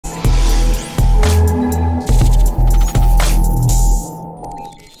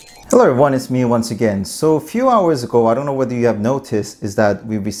Hello everyone, it's me once again. So a few hours ago, I don't know whether you have noticed, is that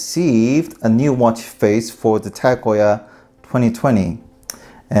we received a new watch face for the Tag Heuer 2020.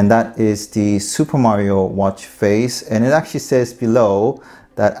 And that is the Super Mario watch face. And it actually says below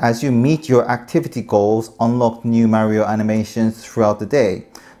that as you meet your activity goals, unlock new Mario animations throughout the day.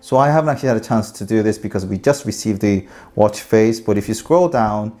 So I haven't actually had a chance to do this because we just received the watch face. But if you scroll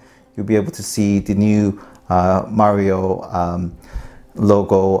down, you'll be able to see the new Mario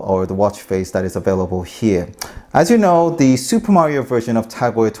logo or the watch face that is available here. As you know, the Super Mario version of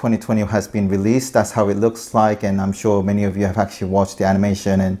Tag Heuer 2020 has been released. That's how it looks like, and I'm sure many of you have actually watched the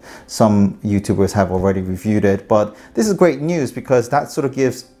animation and some YouTubers have already reviewed it. But this is great news because that sort of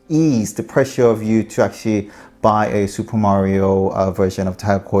gives ease the pressure of you to actually buy a Super Mario version of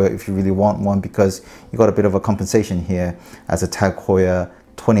Tag Heuer if you really want one, because you got a bit of a compensation here as a Tag Heuer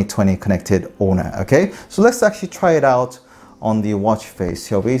 2020 connected owner. Okay, so let's actually try it out on the watch face,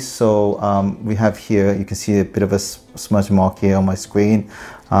 shall we? So we have here, you can see a bit of a smudge mark here on my screen.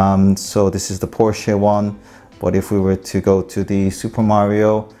 So this is the Porsche one, but if we were to go to the Super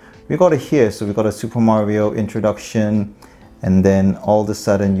Mario, we got it here. So we got a Super Mario introduction, and then all of a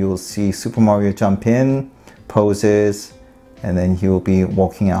sudden you will see Super Mario jump in, poses, and then he will be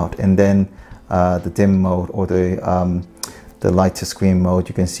walking out. And then the dim mode or the lighter screen mode,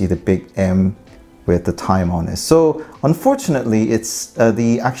 you can see the big M with the time on it. So unfortunately, it's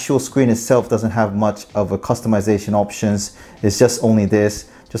the actual screen itself doesn't have much of a customization options. It's just only this,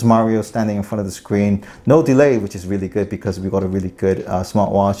 just Mario standing in front of the screen. No delay, which is really good because we got a really good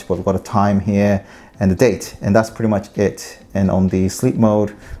smartwatch, but we've got a time here and the date, and that's pretty much it. And on the sleep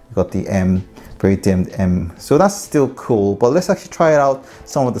mode, we've got the M, very dimmed M. So that's still cool, but let's actually try it out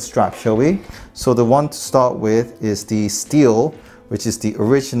some of the straps, shall we? So the one to start with is the steel, which is the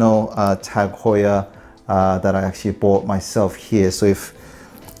original Tag Heuer that I actually bought myself here. So if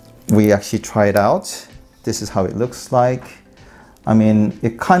we actually try it out, this is how it looks like. I mean,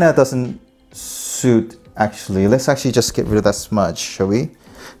 it kind of doesn't suit actually. Let's actually just get rid of that smudge, shall we?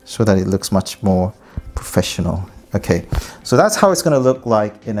 So that it looks much more professional. Okay, so that's how it's gonna look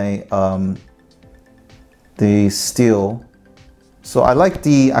like in a the steel. So I like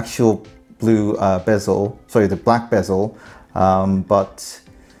the actual blue bezel, sorry, the black bezel. But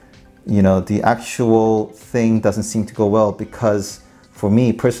you know, the actual thing doesn't seem to go well because for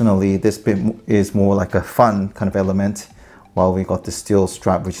me personally, this bit is more like a fun kind of element, while we got the steel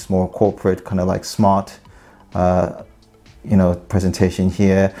strap, which is more corporate, kind of like smart, you know, presentation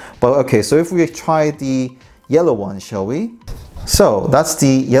here. But okay, so if we try the yellow one, shall we? So that's the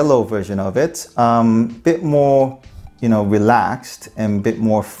yellow version of it. Bit more, you know, relaxed and a bit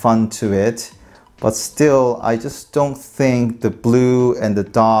more fun to it. But still, I just don't think the blue and the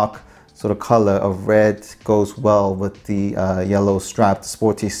dark sort of color of red goes well with the yellow strap, the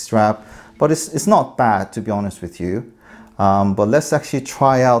sporty strap. But it's not bad, to be honest with you. But let's actually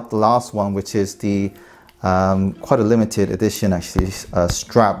try out the last one, which is the quite a limited edition actually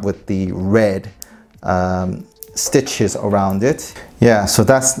strap with the red stitches around it. Yeah, so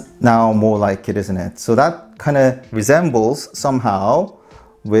that's now more like it, isn't it? So that kind of resembles somehow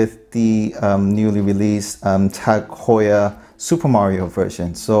with the newly released Tag Heuer Super Mario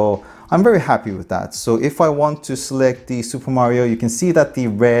version. So I'm very happy with that. So if I want to select the Super Mario, you can see that the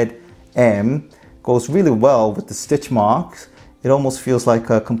red M goes really well with the stitch marks. It almost feels like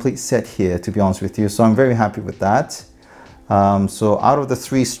a complete set here, to be honest with you. So I'm very happy with that. So out of the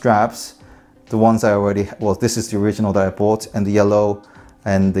three straps, the ones I already, well, this is the original that I bought, and the yellow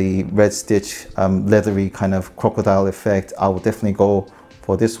and the red stitch, leathery kind of crocodile effect, I will definitely go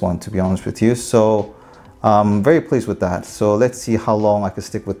for this one, to be honest with you. So I'm very pleased with that. So let's see how long I can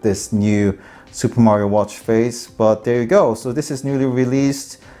stick with this new Super Mario watch face. But there you go. So this is newly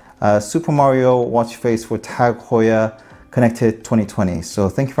released Super Mario watch face for Tag Heuer Connected 2020. So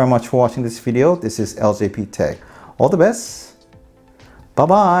thank you very much for watching this video. This is LJP Tech. All the best. Bye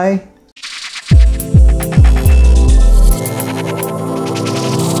bye.